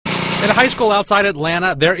At a high school outside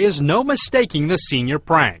Atlanta, there is no mistaking the senior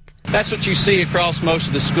prank. That's what you see across most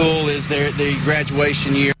of the school is the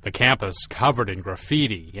graduation year. The campus covered in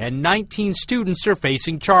graffiti, and 19 students are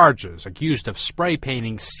facing charges accused of spray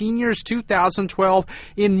painting seniors 2012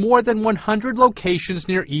 in more than 100 locations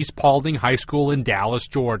near East Paulding High School in Dallas,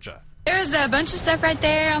 Georgia. There's a bunch of stuff right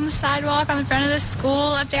there on the sidewalk on the front of the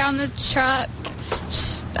school, up there on the truck.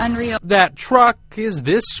 Just unreal. That truck is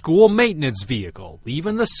this school maintenance vehicle,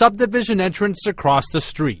 leaving the subdivision entrance across the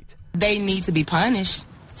street. They need to be punished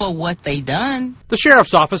for what they done. The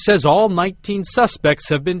sheriff's office says all 19 suspects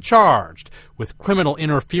have been charged with criminal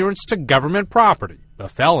interference to government property, a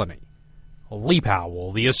felony. Lee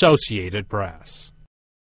Powell, The Associated Press.